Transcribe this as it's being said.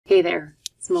Hey there,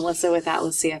 it's Melissa with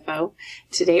Atlas CFO.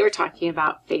 Today we're talking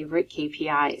about favorite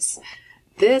KPIs.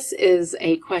 This is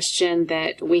a question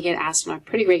that we get asked on a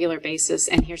pretty regular basis,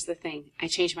 and here's the thing, I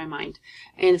changed my mind.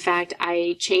 In fact,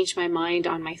 I changed my mind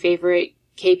on my favorite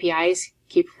KPIs,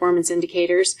 key performance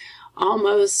indicators,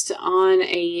 almost on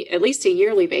at least a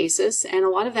yearly basis, and a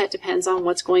lot of that depends on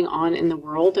what's going on in the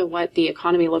world and what the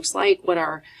economy looks like, what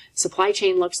our supply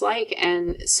chain looks like.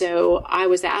 And so I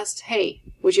was asked, hey,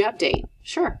 would you update?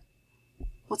 Sure,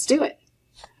 let's do it.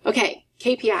 Okay,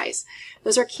 KPIs.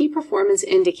 Those are key performance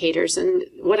indicators, and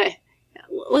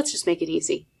let's just make it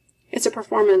easy. It's a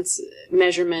performance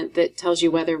measurement that tells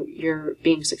you whether you're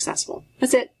being successful.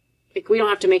 That's it. We don't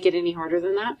have to make it any harder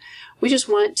than that. We just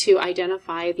want to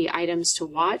identify the items to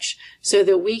watch so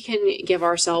that we can give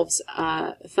ourselves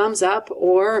a thumbs up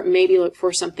or maybe look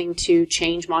for something to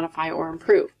change, modify, or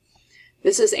improve.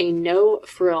 This is a no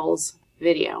frills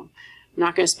video. I'm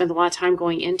not going to spend a lot of time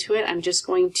going into it. I'm just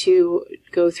going to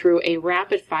go through a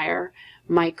rapid fire,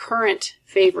 my current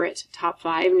favorite top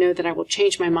 5. Know that I will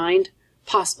change my mind,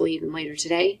 possibly even later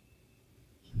today.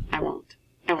 I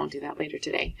won't do that later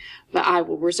today, but I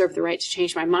will reserve the right to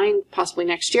change my mind possibly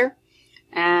next year.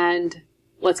 And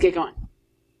let's get going.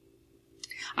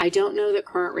 I don't know that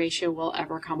current ratio will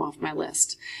ever come off my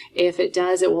list. If it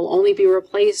does, it will only be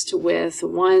replaced with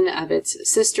one of its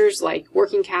sisters, like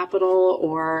working capital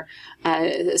or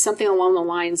something along the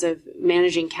lines of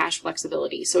managing cash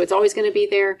flexibility. So it's always going to be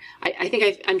there. I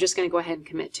think I'm just going to go ahead and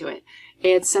commit to it.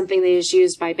 It's something that is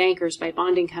used by bankers, by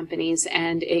bonding companies,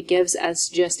 and it gives us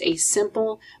just a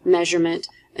simple measurement,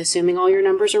 assuming all your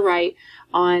numbers are right,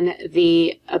 on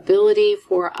the ability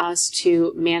for us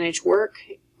to manage work,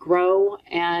 grow,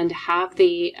 and have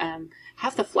the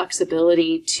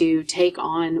flexibility to take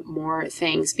on more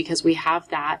things because we have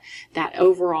that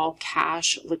overall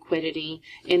cash liquidity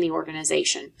in the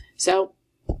organization. So,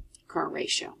 current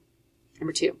ratio.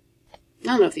 Number 2. I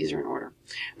don't know if these are in order.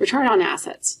 Return on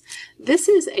assets. This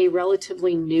is a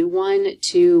relatively new one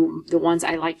to the ones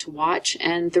I like to watch,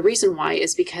 and the reason why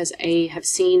is because I have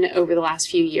seen over the last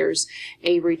few years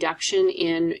a reduction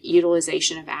in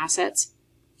utilization of assets.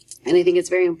 And I think it's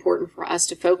very important for us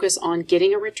to focus on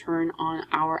getting a return on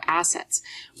our assets.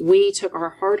 We took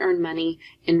our hard-earned money,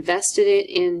 invested it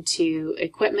into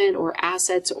equipment or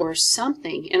assets or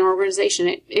something in our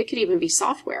organization. It could even be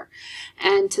software.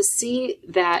 And to see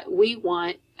that we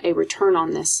want a return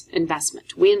on this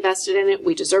investment. We invested in it,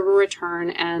 we deserve a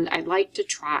return, and I'd like to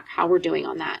track how we're doing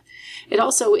on that. It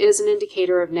also is an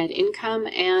indicator of net income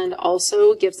and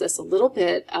also gives us a little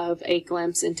bit of a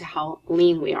glimpse into how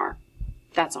lean we are.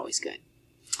 That's always good.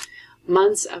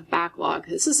 Months of backlog.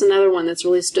 This is another one that's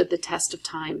really stood the test of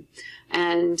time.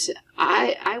 And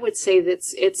I would say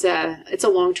that it's a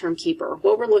long-term keeper.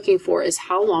 What we're looking for is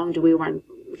how long do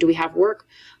we have work?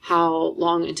 How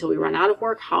long until we run out of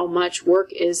work? How much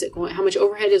how much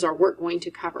overhead is our work going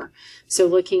to cover? So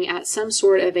looking at some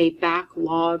sort of a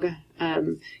backlog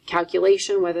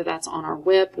calculation, whether that's on our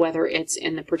WIP, whether it's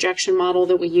in the projection model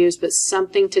that we use, but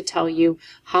something to tell you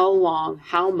how long,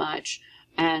 how much,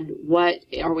 and what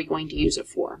are we going to use it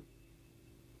for.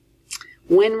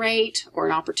 Win rate or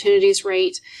an opportunities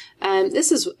rate.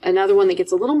 This is another one that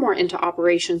gets a little more into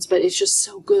operations, but it's just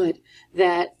so good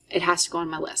that it has to go on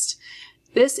my list.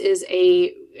 This is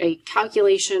a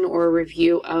calculation or a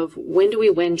review of when do we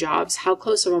win jobs, how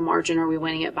close of a margin are we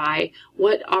winning it by,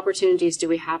 what opportunities do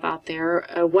we have out there,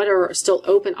 what are still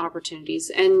open opportunities.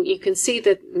 And you can see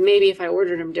that maybe if I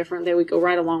ordered them different, they would go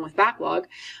right along with backlog.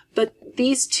 But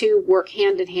these two work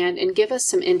hand in hand and give us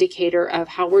some indicator of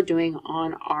how we're doing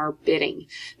on our bidding.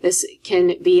 This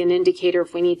can be an indicator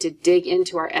if we need to dig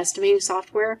into our estimating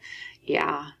software.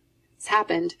 Yeah, it's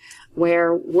happened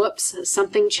where, whoops,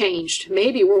 something changed.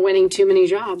 Maybe we're winning too many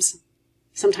jobs.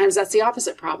 Sometimes that's the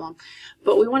opposite problem.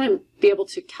 But we want to be able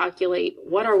to calculate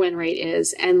what our win rate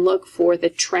is and look for the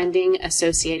trending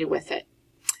associated with it.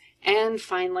 And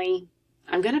finally,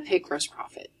 I'm going to pick gross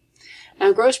profit.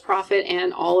 Now, gross profit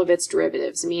and all of its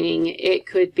derivatives, meaning it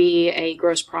could be a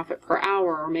gross profit per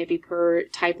hour or maybe per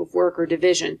type of work or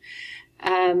division.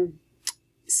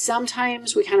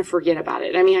 Sometimes we kind of forget about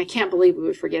it. I mean, I can't believe we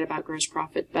would forget about gross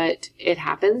profit, but it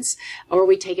happens, or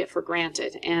we take it for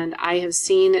granted. And I have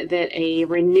seen that a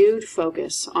renewed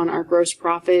focus on our gross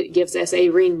profit gives us a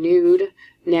renewed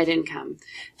net income.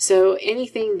 So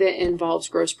anything that involves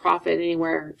gross profit,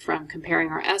 anywhere from comparing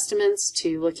our estimates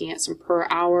to looking at some per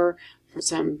hour,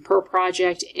 some per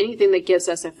project, anything that gives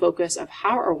us a focus of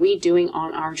how are we doing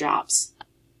on our jobs.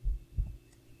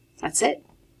 That's it.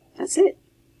 That's it.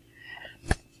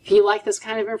 If you like this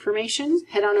kind of information,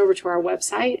 head on over to our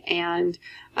website and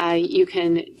you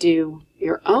can do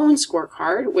your own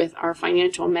scorecard with our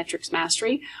Financial Metrics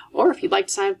Mastery, or if you'd like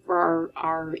to sign up for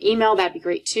our email, that'd be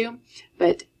great too.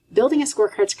 But building a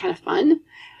scorecard is kind of fun.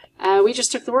 We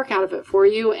just took the work out of it for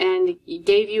you and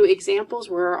gave you examples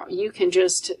where you can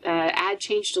just add,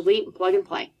 change, delete, and plug and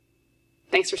play.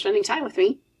 Thanks for spending time with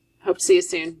me. Hope to see you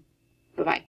soon. Bye-bye.